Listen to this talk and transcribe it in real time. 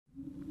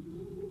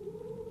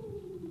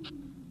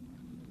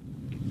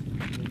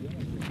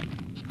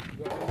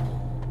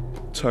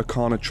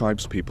Turkana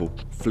tribespeople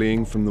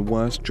fleeing from the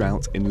worst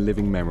drought in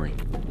living memory.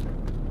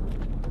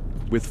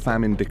 With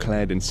famine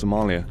declared in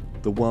Somalia,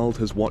 the world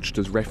has watched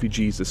as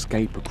refugees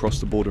escape across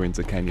the border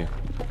into Kenya.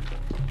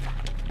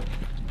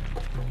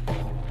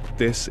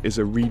 This is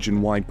a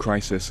region-wide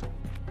crisis,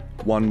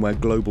 one where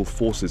global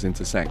forces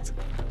intersect.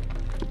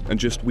 And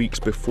just weeks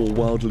before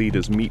world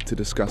leaders meet to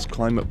discuss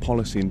climate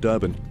policy in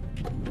Durban,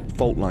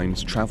 fault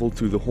lines travel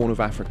through the Horn of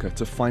Africa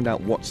to find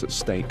out what's at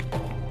stake,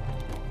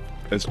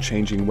 as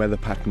changing weather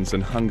patterns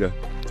and hunger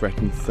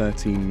threaten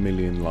 13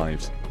 million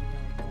lives.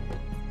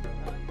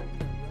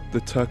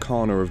 The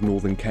Turkana of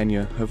northern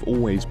Kenya have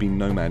always been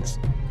nomads,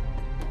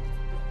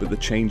 but the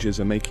changes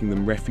are making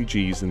them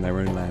refugees in their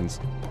own lands,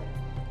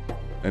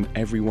 and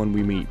everyone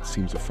we meet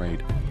seems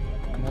afraid.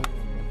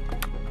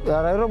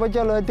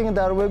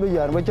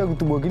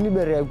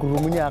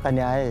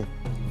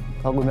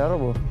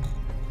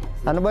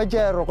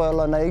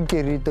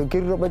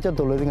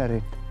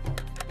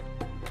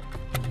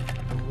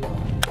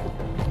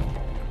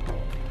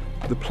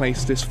 The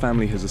place this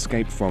family has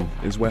escaped from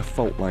is where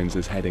Fault Lines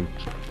is heading,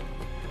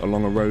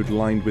 along a road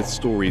lined with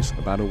stories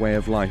about a way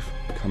of life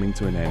coming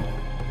to an end.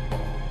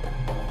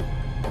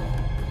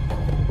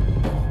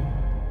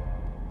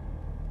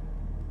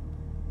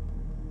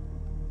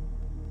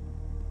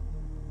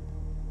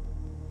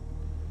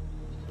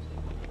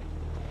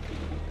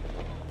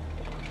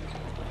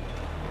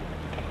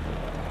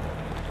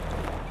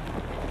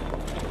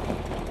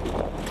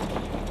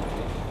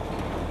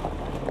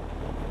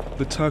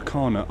 The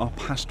Turkana are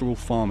pastoral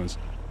farmers,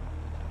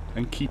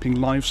 and keeping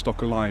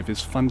livestock alive is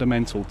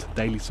fundamental to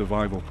daily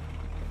survival.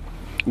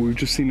 We've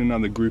just seen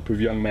another group of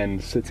young men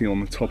sitting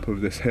on the top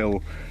of this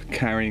hill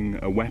carrying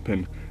a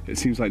weapon. It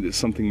seems like it's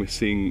something we're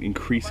seeing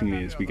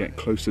increasingly as we get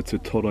closer to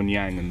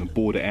Toronyang and the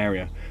border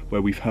area,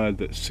 where we've heard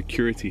that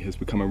security has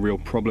become a real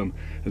problem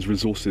as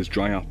resources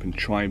dry up and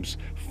tribes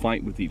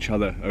fight with each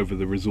other over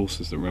the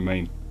resources that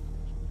remain.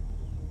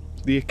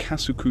 The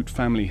Akasukut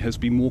family has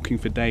been walking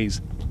for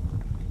days.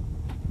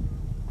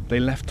 They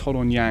left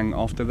Toronyang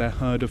after their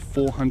herd of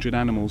 400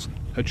 animals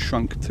had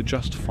shrunk to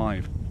just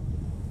 5.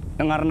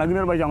 They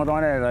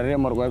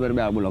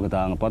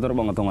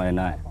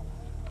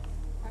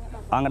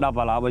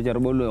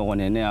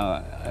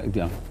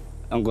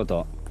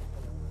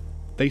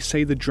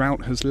say the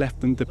drought has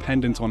left them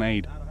dependent on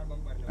aid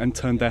and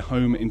turned their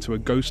home into a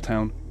ghost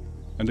town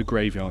and a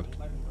graveyard.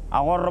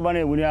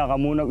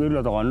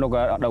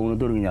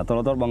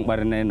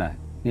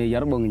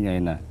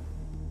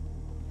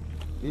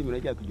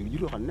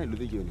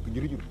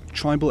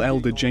 Tribal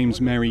elder James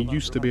Mary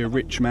used to be a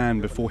rich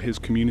man before his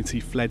community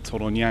fled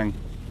Toronyang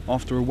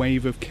after a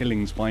wave of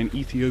killings by an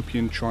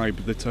Ethiopian tribe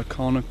the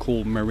Turkana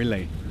call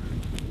Marile.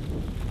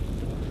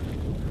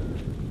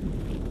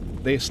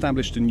 They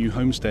established a new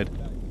homestead,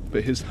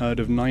 but his herd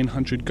of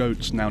 900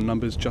 goats now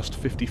numbers just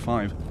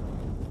 55.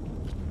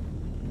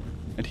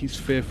 And he's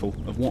fearful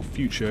of what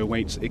future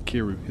awaits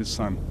Ikiru, his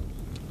son.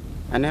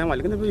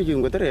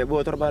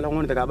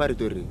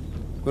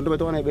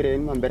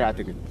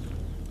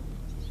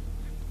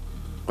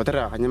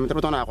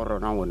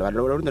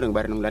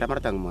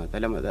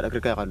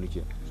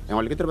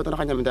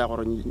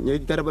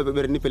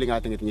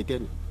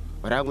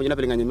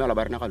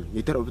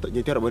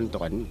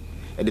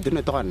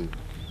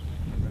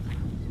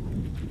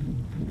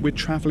 We're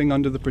traveling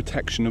under the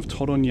protection of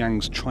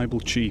Toronyang's tribal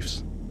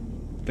chiefs.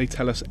 They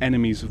tell us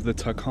enemies of the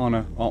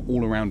Turkana are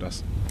all around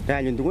us.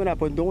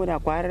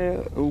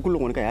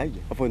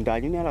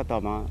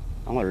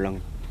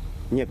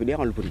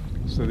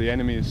 So the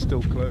enemy is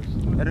still close.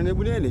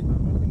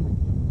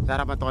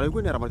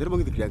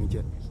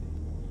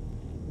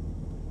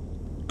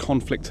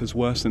 Conflict has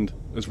worsened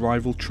as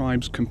rival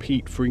tribes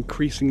compete for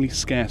increasingly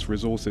scarce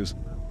resources.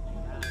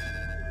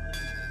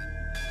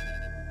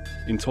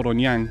 In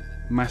Toronyang,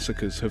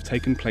 massacres have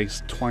taken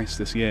place twice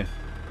this year.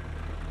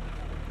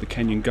 The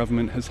Kenyan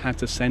government has had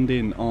to send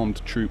in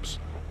armed troops.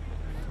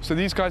 So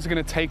these guys are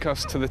going to take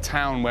us to the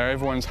town where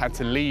everyone's had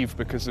to leave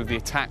because of the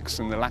attacks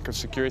and the lack of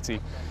security.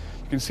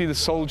 You can see the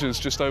soldiers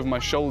just over my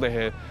shoulder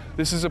here.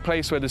 This is a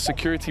place where the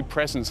security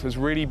presence has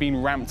really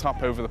been ramped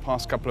up over the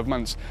past couple of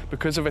months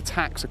because of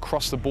attacks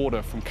across the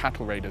border from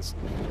cattle raiders.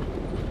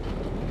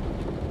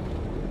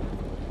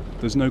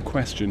 There's no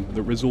question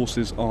that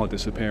resources are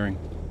disappearing.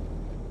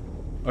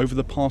 Over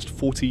the past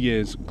 40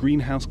 years,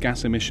 greenhouse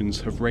gas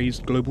emissions have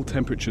raised global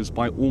temperatures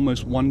by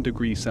almost 1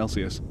 degree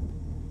Celsius.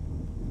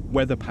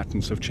 Weather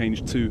patterns have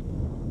changed too.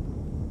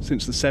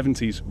 Since the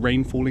 70s,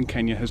 rainfall in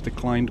Kenya has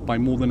declined by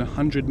more than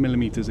 100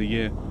 millimeters a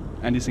year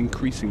and is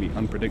increasingly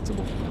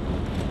unpredictable.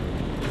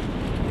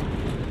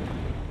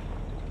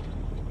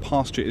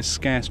 Pasture is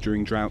scarce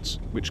during droughts,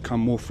 which come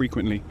more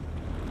frequently.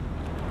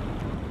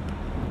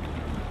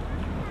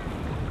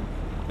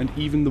 And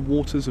even the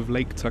waters of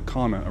Lake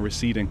Turkana are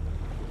receding.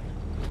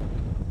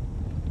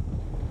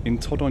 In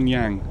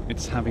Toronyang,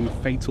 it's having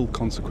fatal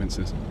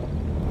consequences.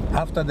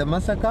 After the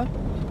massacre,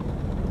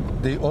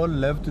 they all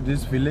left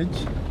this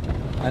village,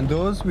 and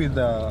those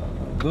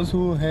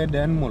who had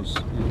animals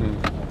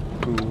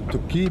to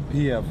keep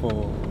here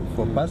for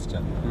for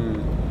pasture.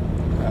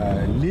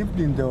 Lived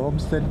in the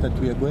homestead that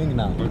we are going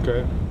now.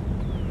 Okay.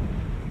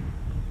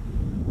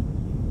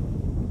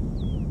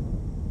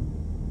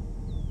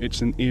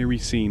 It's an eerie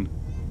scene.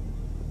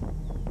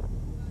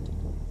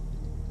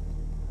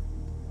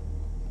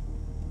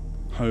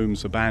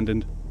 Homes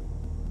abandoned,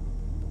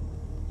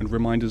 and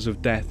reminders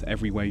of death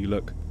everywhere you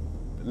look.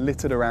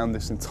 Littered around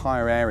this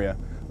entire area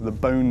are the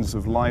bones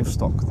of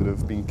livestock that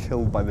have been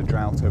killed by the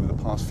drought over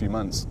the past few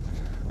months.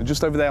 And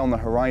just over there on the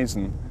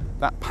horizon,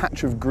 that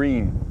patch of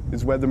green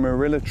is where the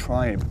Marilla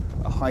tribe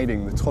are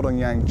hiding. The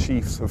Todonyang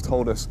chiefs have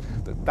told us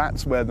that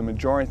that's where the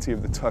majority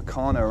of the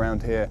Turkana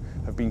around here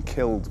have been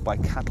killed by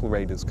cattle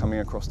raiders coming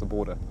across the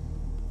border.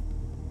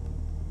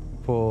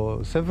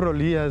 For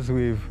several years,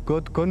 we've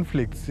got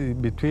conflicts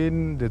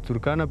between the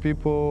Turkana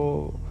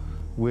people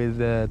with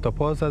the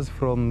Toposas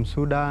from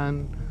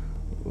Sudan,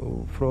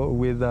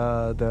 with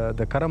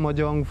the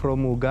Karamojong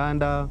from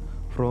Uganda,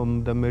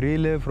 from the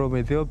Merile from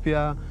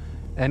Ethiopia,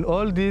 and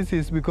all this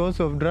is because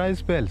of dry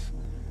spells.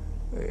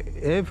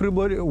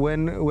 Everybody,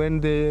 when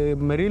the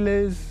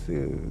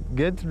Mariles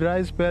get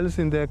dry spells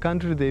in their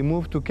country, they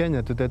move to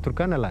Kenya, to the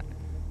Turkana land.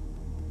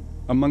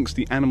 Amongst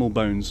the animal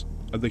bones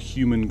are the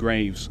human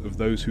graves of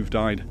those who've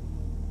died,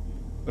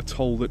 a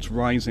toll that's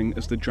rising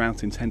as the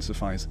drought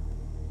intensifies.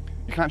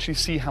 You can actually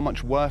see how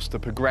much worse the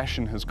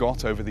progression has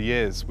got over the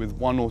years, with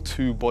 1 or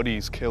 2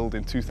 bodies killed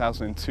in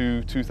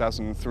 2002,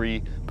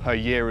 2003 per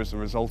year as a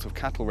result of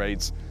cattle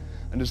raids.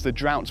 And as the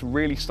drought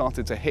really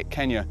started to hit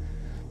Kenya,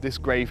 this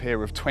grave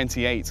here of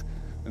 28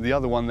 and the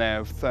other one there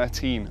of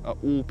 13 are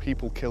all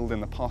people killed in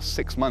the past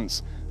 6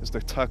 months as the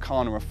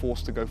Turkana are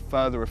forced to go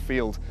further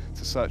afield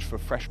to search for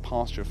fresh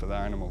pasture for their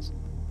animals.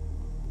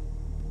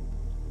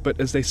 But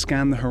as they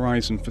scan the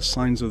horizon for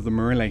signs of the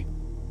Marille,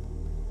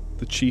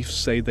 the chiefs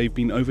say they've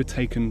been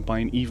overtaken by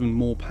an even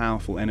more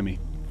powerful enemy.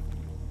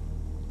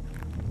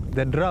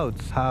 The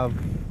droughts have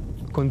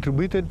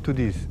contributed to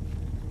this.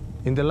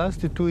 In the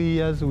last 2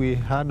 years, we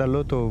had a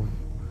lot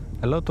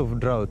of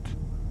drought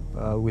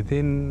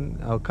within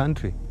our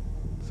country.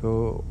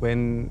 So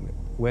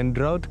when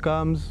drought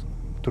comes,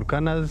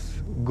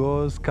 Turkanas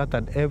go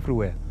scattered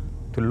everywhere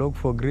to look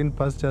for green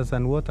pastures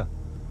and water.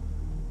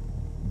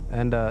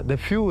 And the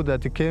few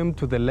that came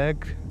to the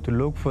lake to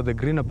look for the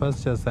greener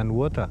pastures and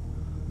water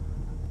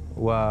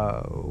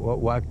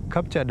were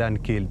captured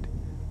and killed.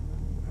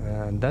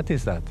 And that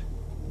is that.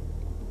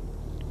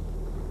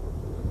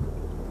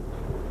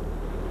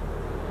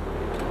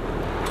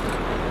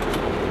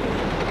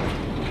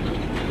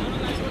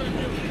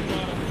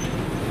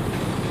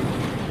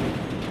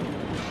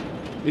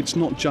 It's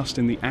not just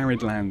in the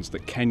arid lands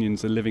that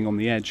Kenyans are living on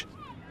the edge.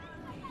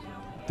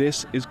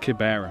 This is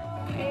Kibera.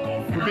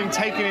 We're being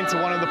taken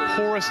into one of the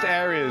poorest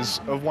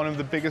areas of one of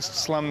the biggest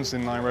slums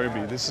in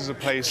Nairobi. This is a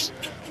place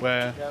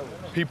where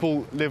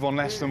people live on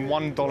less than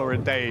 $1 a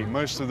day,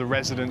 most of the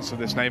residents of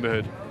this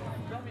neighborhood.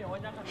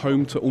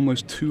 Home to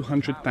almost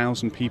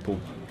 200,000 people,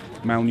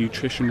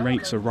 malnutrition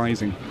rates are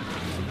rising.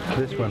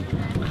 This one.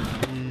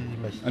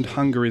 And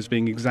hunger is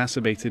being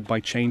exacerbated by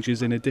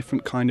changes in a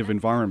different kind of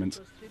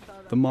environment.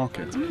 The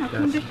market.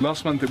 Yes.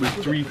 Last month it was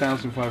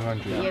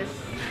 3,500. Yes.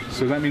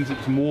 So that means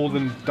it's more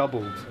than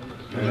doubled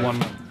in 1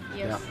 month.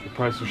 Yes. The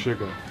price of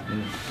sugar.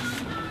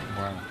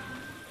 Wow.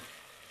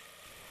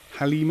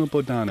 Halima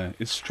Bodana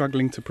is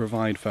struggling to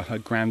provide for her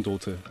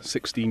granddaughter,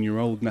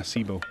 16-year-old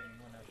Nasibo.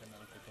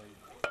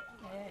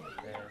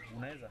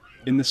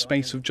 In the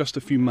space of just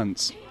a few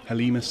months,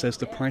 Halima says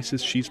the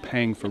prices she's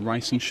paying for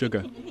rice and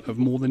sugar have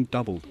more than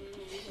doubled.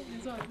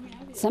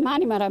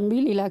 Samani mara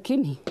mbili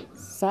lakini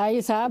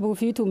sai sababu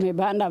vitu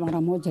umebanda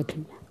mara moja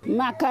tu.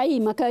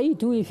 Makai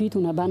tu vitu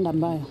unabanda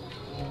mbaya.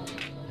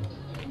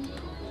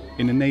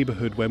 In a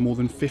neighborhood where more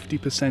than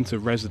 50%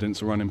 of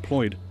residents are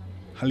unemployed,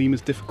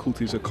 Halima's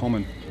difficulties are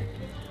common,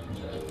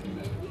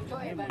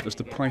 as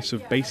the price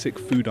of basic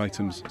food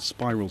items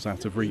spirals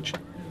out of reach.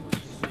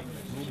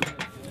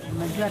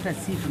 Unajua hata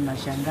sisi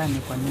tunashangaa ni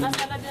kwa nini.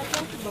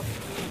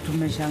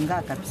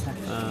 Tumeshangaa kabisa.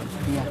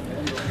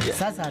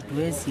 Sasa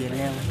hatuwezi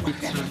elewa.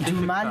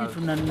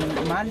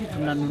 Mali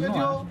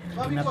tunanunua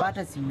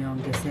tunapata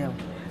zimeongezewa.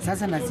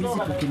 Sasa na sisi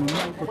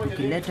tukinunua huko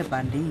tukilete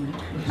pande hii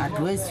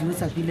hatuwezi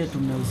uza vile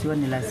tumeuziwa,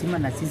 ni lazima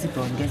na sisi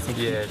tuongeze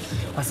kitu.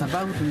 Kwa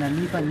sababu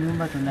tunalipa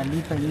nyumba,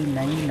 tunalipa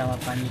hii na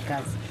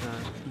wafanyikazi.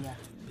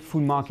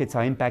 Food markets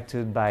are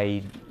impacted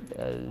by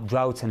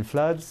droughts and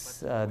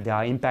floods. They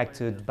are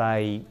impacted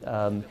by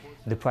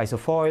the price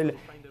of oil.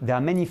 There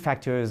are many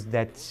factors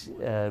that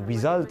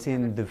result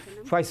in the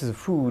prices of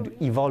food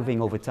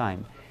evolving over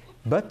time.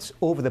 But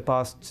over the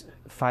past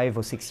 5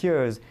 or 6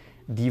 years,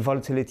 the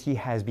volatility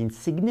has been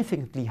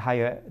significantly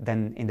higher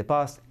than in the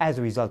past as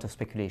a result of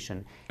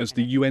speculation. As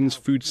the UN's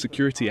food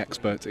security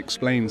expert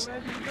explains,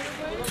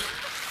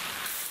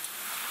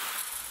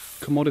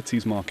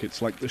 commodities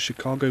markets like the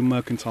Chicago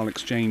Mercantile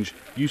Exchange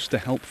used to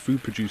help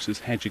food producers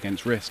hedge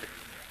against risk,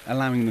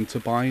 allowing them to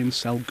buy and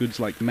sell goods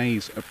like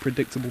maize at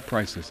predictable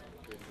prices.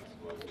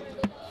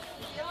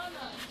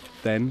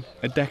 Then,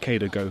 a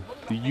decade ago,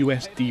 the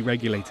US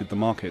deregulated the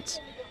markets.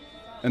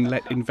 and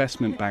let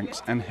investment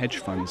banks and hedge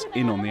funds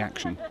in on the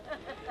action.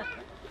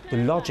 The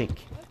logic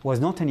was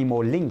not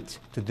anymore linked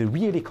to the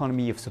real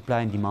economy of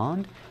supply and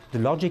demand. The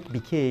logic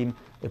became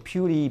a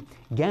purely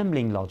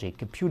gambling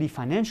logic, a purely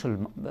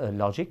financial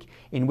logic,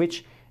 in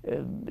which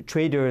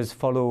traders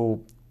follow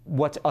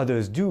what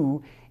others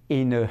do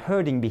in a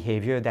herding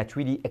behavior that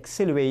really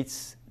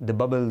accelerates the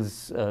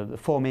bubbles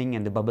forming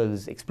and the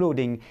bubbles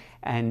exploding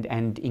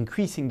and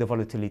increasing the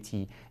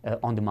volatility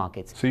on the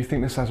markets. So you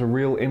think this has a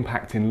real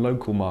impact in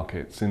local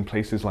markets, in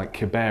places like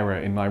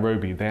Kibera in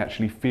Nairobi? They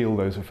actually feel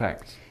those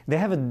effects? They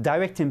have a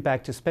direct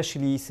impact,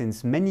 especially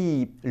since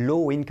many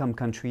low-income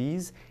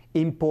countries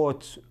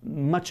import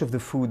much of the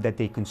food that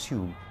they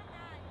consume.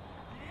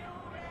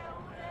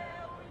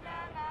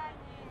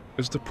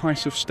 As the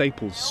price of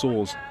staples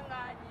soars,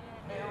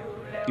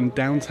 in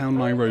downtown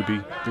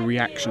Nairobi, the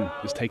reaction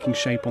is taking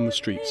shape on the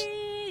streets.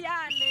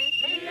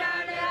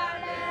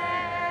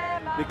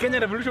 The Kenyan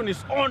Revolution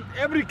is on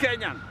every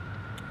Kenyan.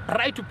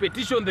 Right to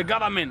petition the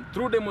government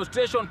through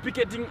demonstration,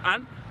 picketing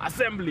and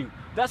assembling.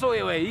 That's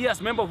why we're here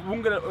as members of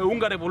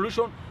Unga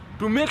Revolution,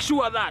 to make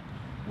sure that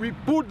we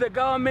put the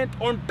government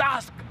on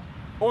task,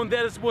 on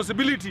their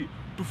responsibility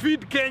to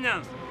feed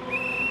Kenyans.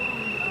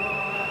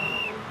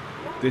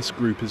 This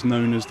group is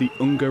known as the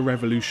Unga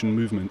Revolution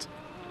Movement,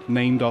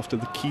 named after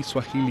the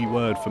Kiswahili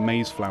word for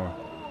maize flour.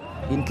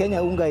 In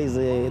Kenya, unga is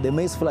the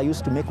maize flour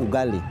used to make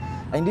ugali.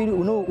 And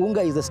you know,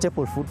 unga is a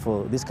staple food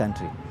for this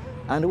country.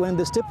 And when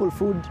the staple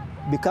food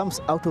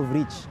becomes out of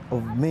reach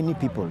of many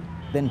people,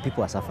 then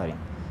people are suffering.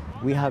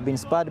 We have been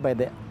spurred by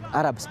the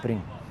Arab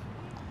Spring.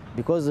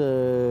 Because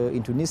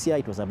in Tunisia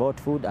it was about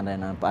food and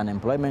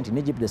unemployment, in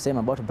Egypt the same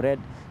about bread,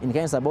 in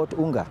Kenya it's about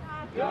unga.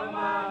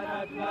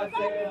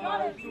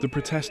 The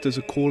protesters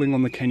are calling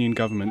on the Kenyan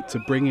government to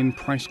bring in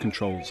price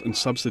controls and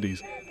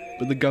subsidies,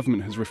 but the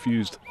government has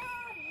refused.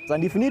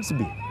 And if needs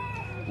be,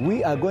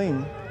 we are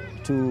going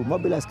to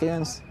mobilize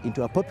Kenyans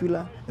into a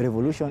popular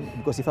revolution,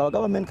 because if our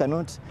government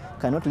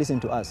cannot listen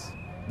to us,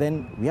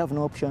 then we have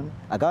no option.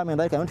 A government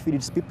that cannot feed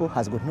its people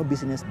has got no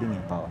business being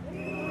in power.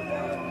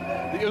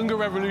 The Unga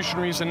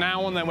revolutionaries are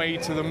now on their way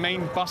to the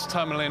main bus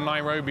terminal in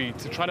Nairobi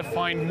to try to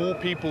find more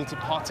people to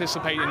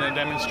participate in their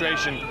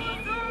demonstration.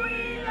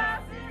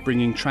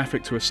 Bringing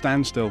traffic to a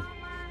standstill,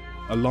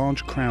 a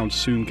large crowd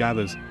soon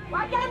gathers.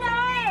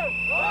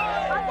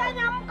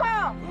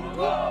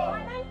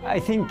 I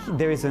think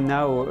there is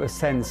now a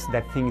sense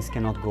that things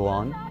cannot go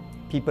on.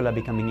 People are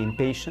becoming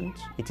impatient.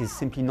 It is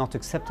simply not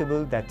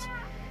acceptable that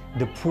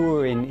the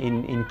poor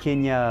in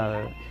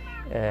Kenya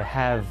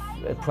have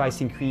a price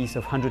increase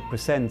of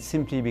 100%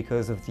 simply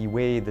because of the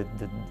way that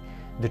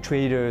the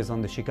traders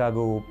on the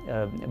Chicago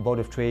Board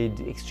of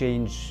Trade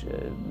exchange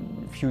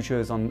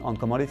futures on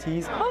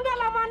commodities.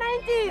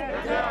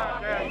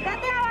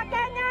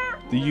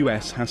 The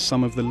US has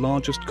some of the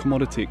largest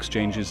commodity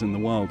exchanges in the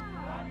world.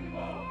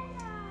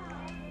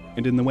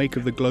 And in the wake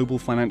of the global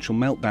financial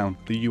meltdown,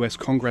 the US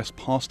Congress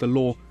passed a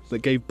law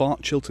that gave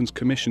Bart Chilton's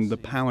commission the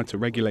power to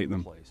regulate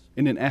them,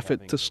 in an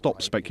effort to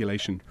stop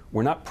speculation.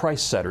 We're not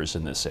price setters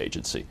in this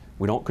agency.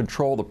 We don't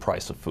control the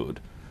price of food.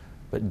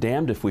 But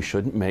damned if we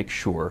shouldn't make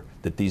sure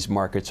that these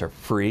markets are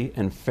free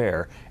and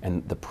fair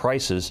and the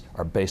prices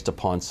are based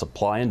upon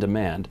supply and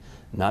demand,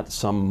 not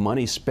some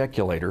money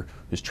speculator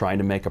who's trying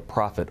to make a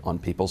profit on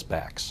people's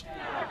backs.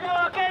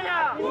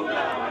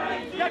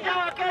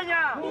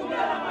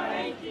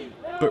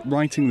 But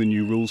writing the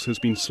new rules has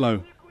been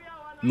slow.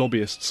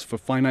 Lobbyists for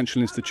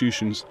financial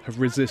institutions have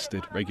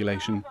resisted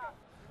regulation.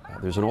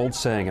 There's an old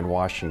saying in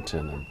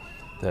Washington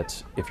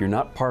that if you're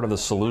not part of the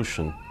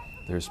solution,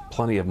 there's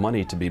plenty of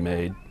money to be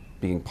made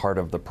being part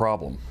of the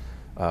problem.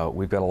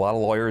 We've got a lot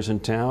of lawyers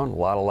in town, a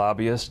lot of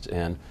lobbyists,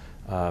 and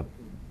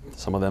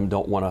some of them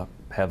don't want to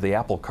have the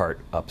apple cart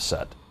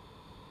upset.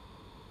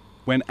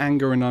 When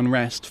anger and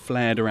unrest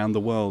flared around the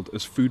world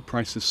as food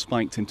prices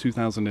spiked in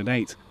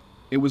 2008,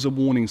 it was a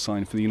warning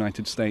sign for the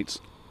United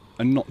States,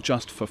 and not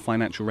just for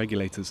financial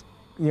regulators.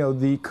 You know,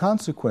 the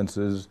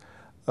consequences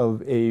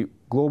of a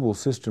global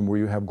system where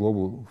you have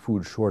global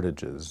food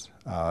shortages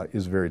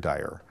is very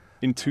dire.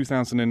 In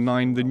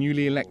 2009, the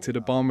newly elected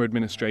Obama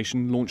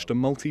administration launched a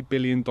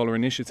multi-billion-dollar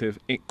initiative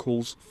it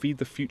calls Feed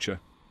the Future.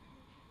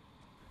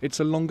 It's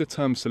a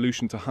longer-term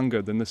solution to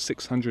hunger than the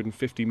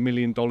 $650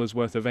 million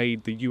worth of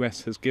aid the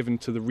US has given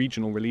to the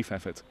regional relief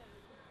effort.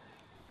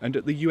 And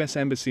at the US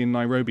Embassy in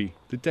Nairobi,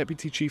 the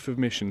Deputy Chief of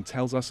Mission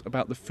tells us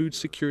about the food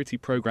security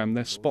program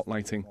they're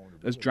spotlighting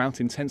as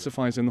drought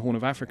intensifies in the Horn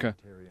of Africa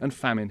and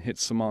famine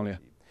hits Somalia.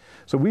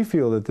 So we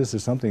feel that this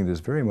is something that's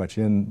very much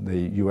in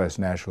the U.S.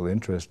 national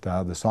interest,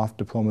 the soft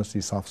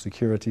diplomacy, soft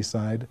security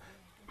side.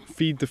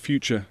 Feed the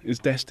Future is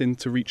destined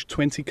to reach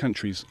 20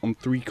 countries on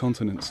 3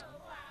 continents.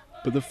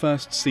 But the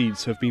first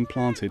seeds have been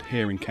planted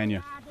here in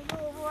Kenya.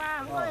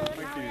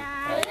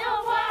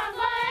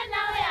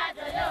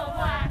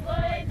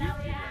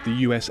 The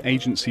US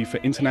Agency for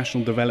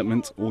International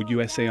Development, or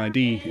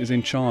USAID, is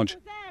in charge,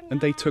 and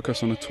they took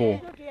us on a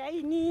tour.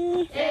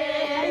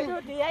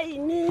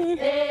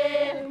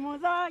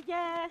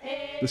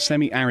 The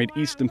semi-arid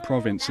Eastern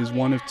Province is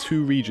one of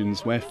 2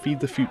 regions where Feed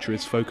the Future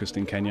is focused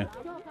in Kenya.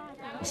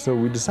 So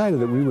we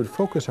decided that we would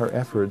focus our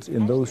efforts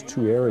in those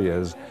 2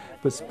 areas,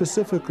 but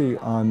specifically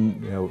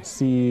on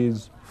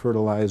seeds,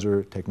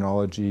 fertilizer,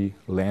 technology,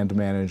 land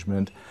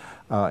management,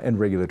 and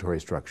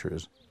regulatory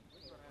structures.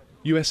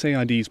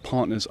 USAID's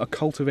partners are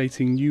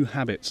cultivating new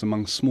habits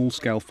among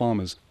small-scale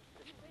farmers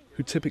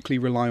who typically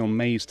rely on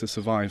maize to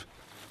survive.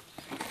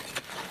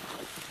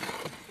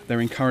 They're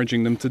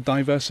encouraging them to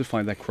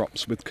diversify their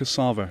crops with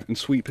cassava and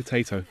sweet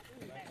potato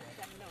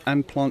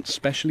and plant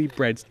specially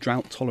bred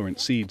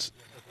drought-tolerant seeds.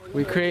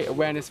 We create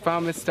awareness,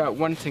 farmers start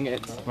wanting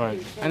it.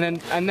 Right.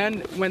 And then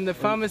when the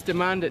farmers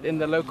demand it in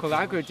the local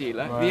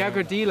agro-dealer, the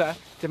agro-dealer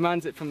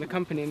demands it from the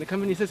company, and the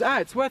company says,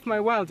 it's worth my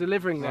while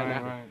delivering there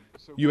now.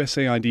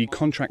 USAID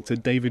contractor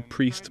David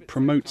Priest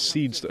promotes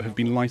seeds that have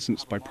been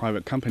licensed by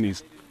private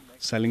companies,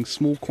 selling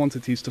small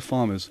quantities to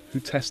farmers who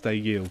test their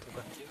yield.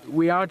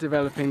 We are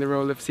developing the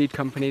role of seed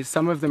companies.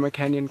 Some of them are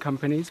Kenyan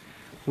companies.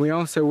 We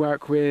also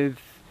work with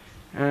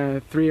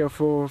 3 or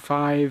 4 or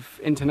 5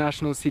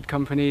 international seed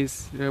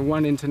companies,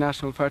 1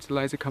 international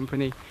fertilizer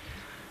company,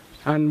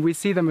 and we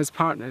see them as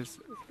partners.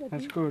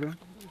 That's good, huh?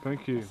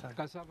 Thank you.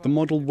 The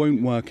model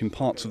won't work in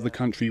parts of the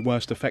country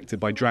worst affected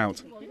by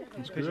drought.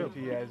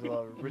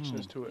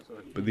 Richness to it.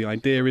 But the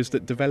idea is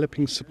that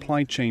developing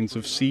supply chains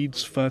of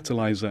seeds,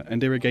 fertilizer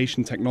and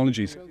irrigation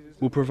technologies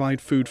will provide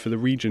food for the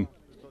region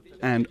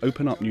and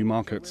open up new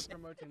markets.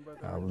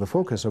 The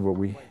focus of what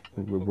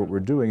we're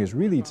doing is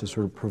really to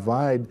sort of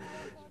provide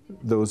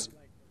those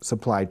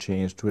supply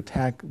chains to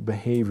attack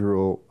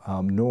behavioral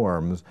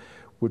norms,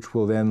 which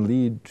will then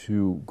lead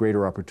to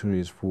greater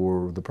opportunities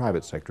for the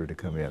private sector to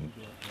come in.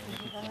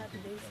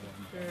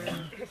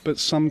 But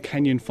some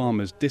Kenyan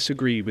farmers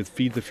disagree with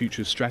Feed the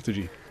Future's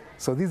strategy.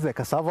 So this is the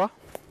cassava.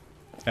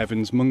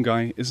 Evans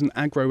Mungai is an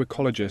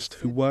agroecologist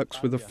who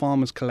works with a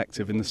farmers'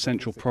 collective in the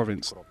central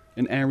province,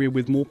 an area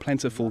with more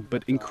plentiful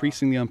but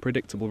increasingly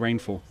unpredictable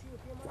rainfall.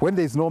 When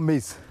there is no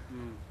maize,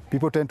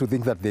 people tend to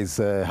think that there's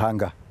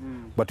hunger.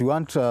 But we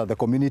want the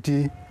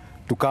community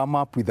to come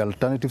up with an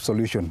alternative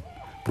solution,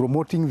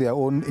 promoting their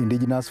own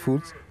indigenous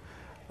foods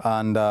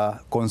and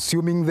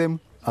consuming them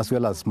as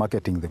well as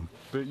marketing them.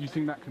 But you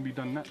think that can be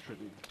done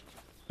naturally?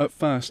 At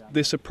first,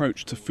 this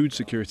approach to food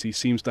security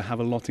seems to have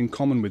a lot in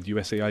common with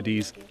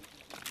USAID's,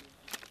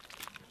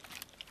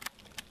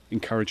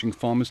 encouraging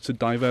farmers to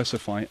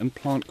diversify and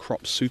plant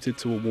crops suited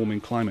to a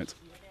warming climate.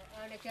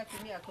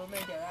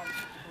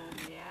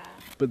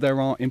 But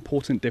there are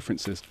important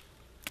differences.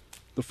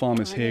 The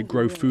farmers here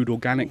grow food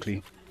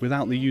organically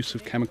without the use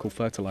of chemical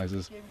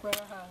fertilizers.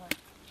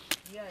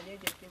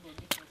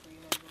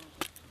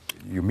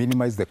 You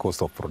minimize the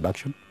cost of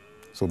production,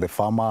 so the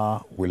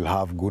farmer will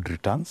have good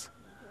returns.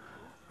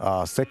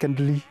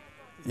 Secondly,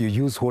 you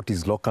use what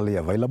is locally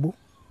available,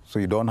 so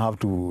you don't have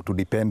to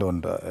depend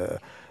on the,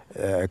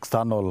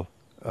 external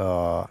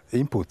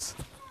inputs.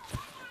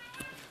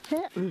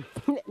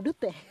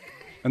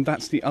 And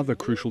that's the other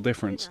crucial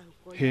difference.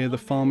 Here, the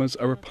farmers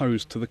are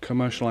opposed to the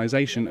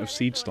commercialization of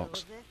seed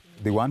stocks.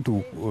 They want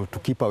to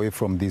keep away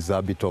from this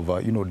habit of,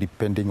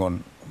 depending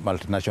on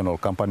multinational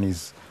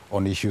companies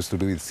on issues to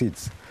do with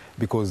seeds,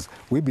 because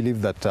we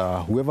believe that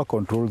whoever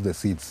controls the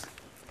seeds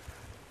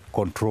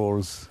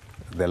controls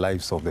the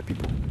lives of the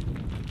people.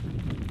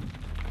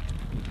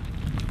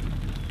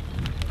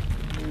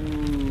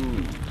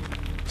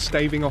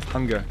 Staving off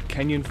hunger,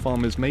 Kenyan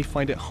farmers may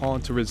find it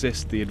hard to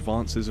resist the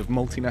advances of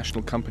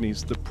multinational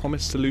companies that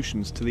promise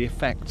solutions to the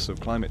effects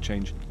of climate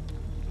change.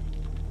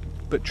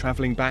 But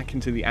travelling back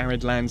into the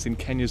arid lands in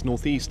Kenya's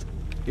northeast,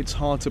 it's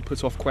hard to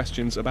put off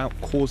questions about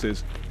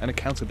causes and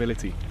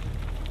accountability.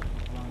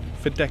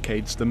 For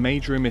decades, the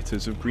major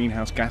emitters of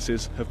greenhouse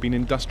gases have been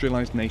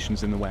industrialised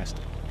nations in the West.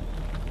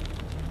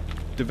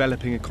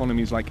 Developing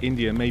economies like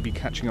India may be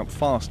catching up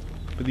fast,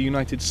 but the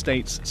United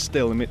States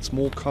still emits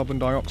more carbon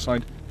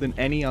dioxide than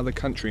any other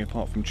country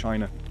apart from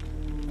China,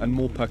 and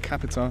more per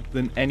capita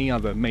than any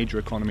other major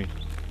economy.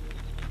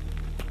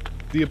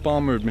 The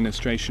Obama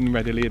administration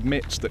readily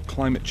admits that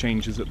climate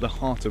change is at the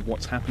heart of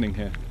what's happening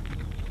here.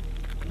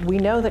 We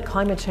know that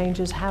climate change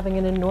is having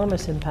an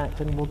enormous impact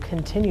and will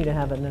continue to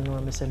have an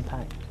enormous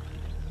impact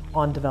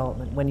on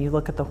development. When you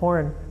look at the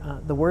Horn,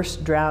 the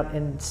worst drought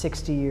in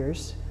 60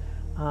 years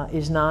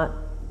is not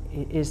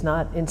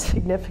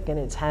insignificant.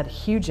 It's had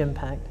huge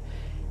impact,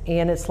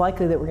 and it's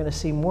likely that we're going to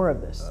see more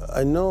of this.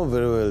 I know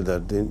very well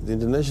that the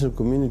international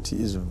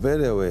community is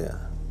very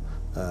aware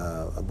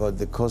about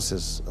the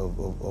causes of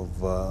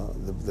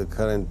the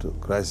current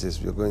crisis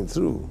we're going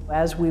through.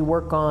 As we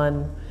work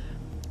on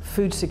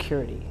food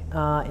security,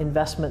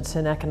 investments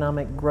in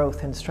economic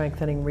growth and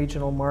strengthening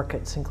regional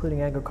markets,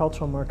 including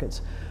agricultural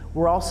markets,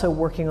 we're also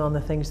working on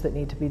the things that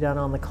need to be done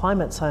on the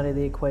climate side of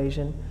the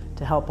equation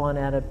to help on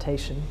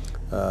adaptation.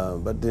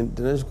 But the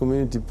international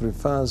community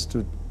prefers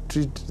to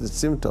treat the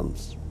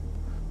symptoms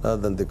rather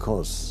than the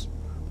cause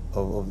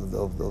of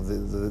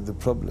the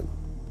problem.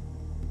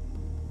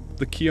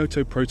 The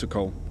Kyoto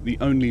Protocol, the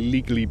only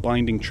legally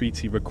binding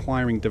treaty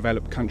requiring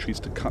developed countries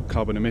to cut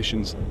carbon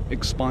emissions,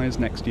 expires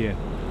next year.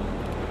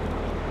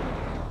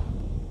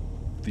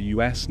 The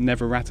US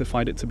never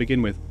ratified it to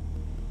begin with,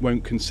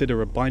 won't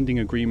consider a binding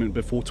agreement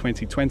before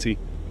 2020,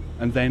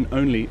 and then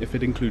only if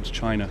it includes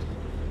China.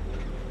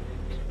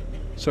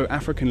 So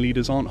African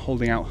leaders aren't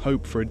holding out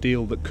hope for a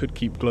deal that could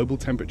keep global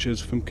temperatures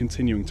from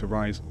continuing to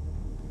rise.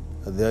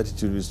 The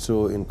attitude we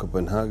saw in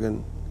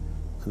Copenhagen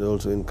and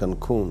also in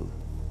Cancun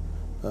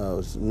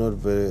was not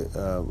very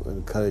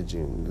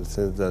encouraging, in the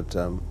sense that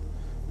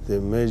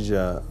the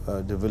major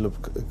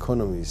developed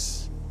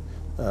economies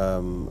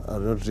are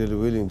not really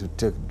willing to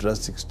take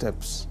drastic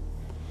steps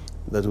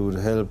that would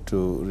help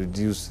to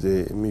reduce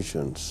the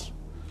emissions.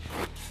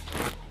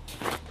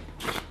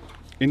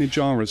 In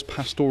Ijara's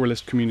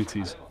pastoralist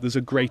communities, there's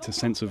a greater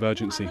sense of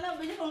urgency.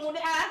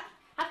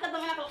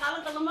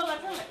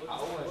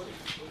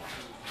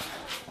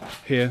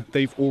 Here,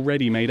 they've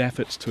already made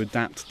efforts to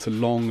adapt to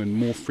long and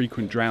more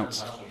frequent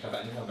droughts.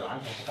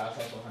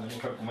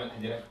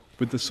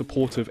 With the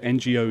support of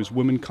NGOs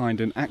Womankind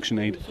and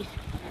ActionAid,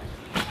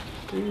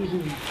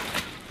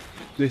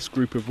 this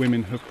group of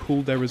women have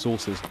pooled their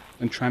resources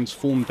and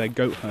transformed their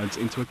goat herds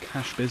into a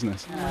cash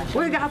business. Their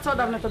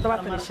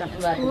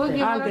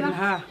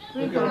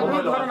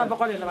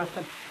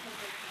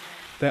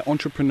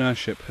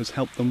entrepreneurship has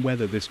helped them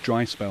weather this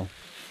dry spell,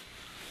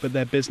 but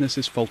their business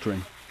is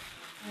faltering.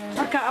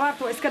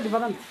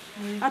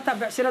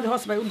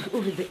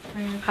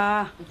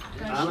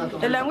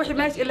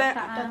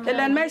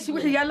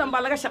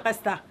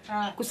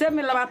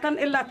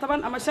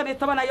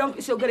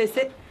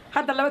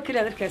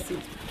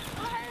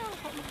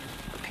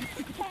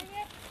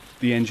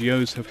 The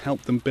NGOs have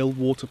helped them build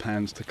water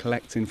pans to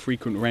collect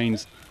infrequent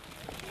rains.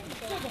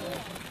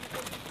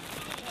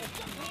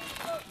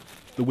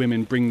 The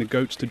women bring the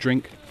goats to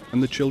drink,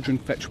 and the children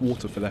fetch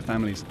water for their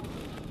families.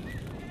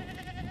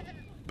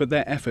 But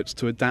their efforts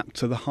to adapt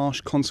to the harsh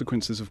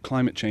consequences of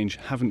climate change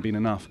haven't been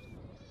enough.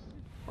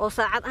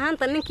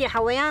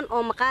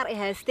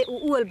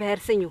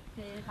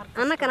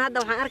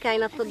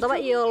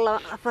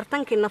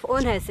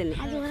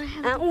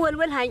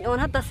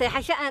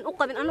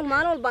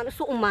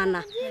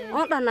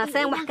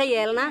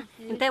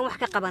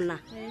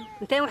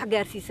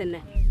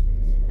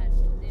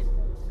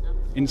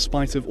 In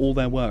spite of all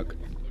their work,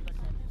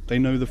 they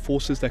know the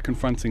forces they're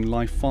confronting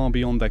lie far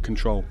beyond their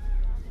control.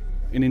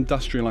 In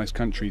industrialized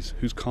countries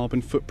whose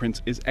carbon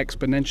footprint is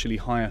exponentially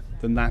higher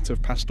than that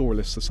of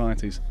pastoralist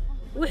societies.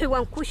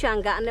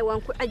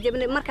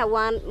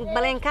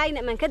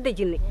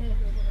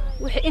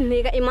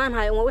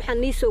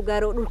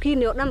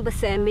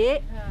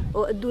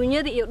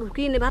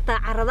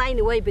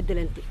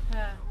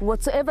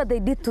 Whatsoever they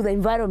did to the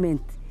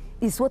environment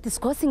is what is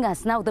causing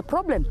us now the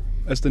problem.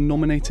 As the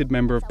nominated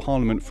Member of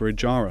Parliament for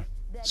Ijara,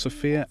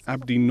 Sophia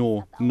Abdi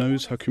Noor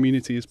knows her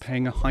community is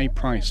paying a high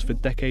price for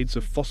decades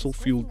of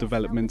fossil-fueled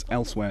development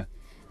elsewhere.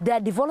 They are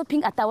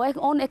developing at our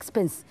own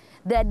expense.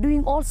 They are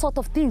doing all sorts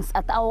of things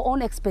at our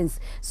own expense.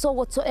 So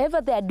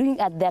whatsoever they are doing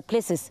at their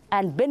places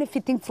and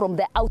benefiting from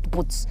the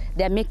outputs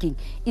they are making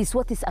is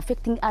what is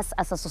affecting us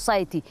as a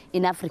society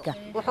in Africa.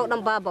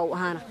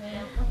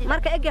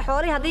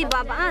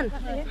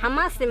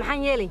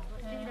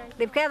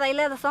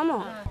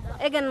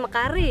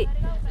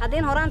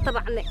 hadeen horaan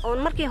tabacnay oo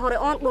markii hore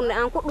oon dhunnay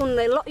aan ku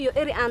dhunnay lo iyo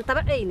eri aan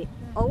tabacayni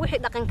oo wixii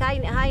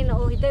dhaqankayni ahayna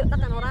oo hiday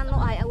dhaqan horaan noo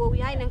ahay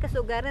awoowiyahayna ka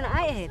soo gaarina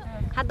ay ahayd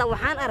hadda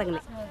waxaan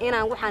aragnay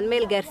inaan waxaan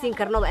meel gaarsiin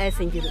karno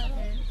aysan jirin.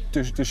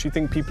 Does she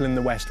think people in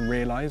the West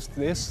realized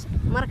this?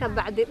 marka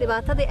bacdi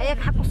dhibaatadii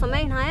ayaga xaq u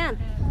sameynayaan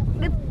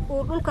dib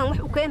uu dhulkan wax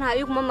u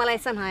keenayo ma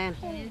malaysan hayaan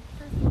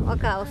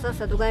waka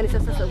wasaasad ogaanaysa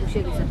saas ugu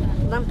sheegaysa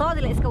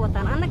dantoodii la iska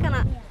wataan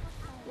annakana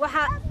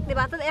waxa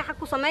dhibaatada ay xaq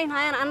ku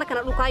sameynayaan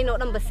annakana dhulkayna oo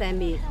dhan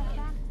basaameeyay.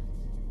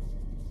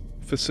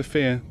 For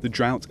Sophia, the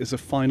drought is a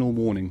final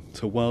warning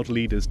to world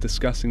leaders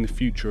discussing the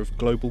future of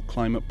global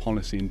climate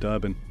policy in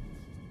Durban.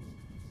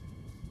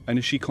 And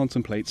as she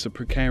contemplates a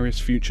precarious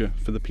future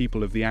for the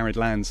people of the arid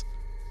lands,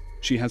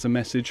 she has a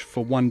message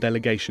for one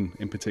delegation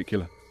in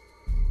particular.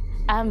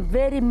 I'm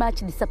very much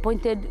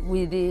disappointed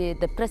with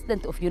the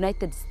President of the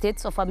United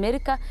States of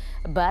America,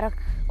 Barack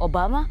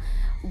Obama.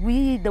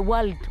 We, the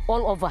world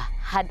all over,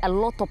 had a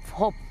lot of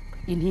hope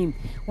in him.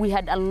 We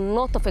had a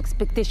lot of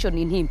expectation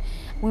in him.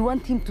 We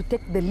want him to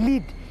take the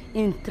lead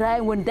in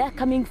trying when they're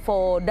coming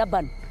for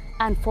Durban,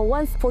 and for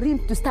once for him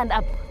to stand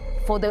up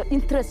for the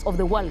interests of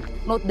the world,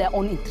 not their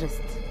own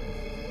interests.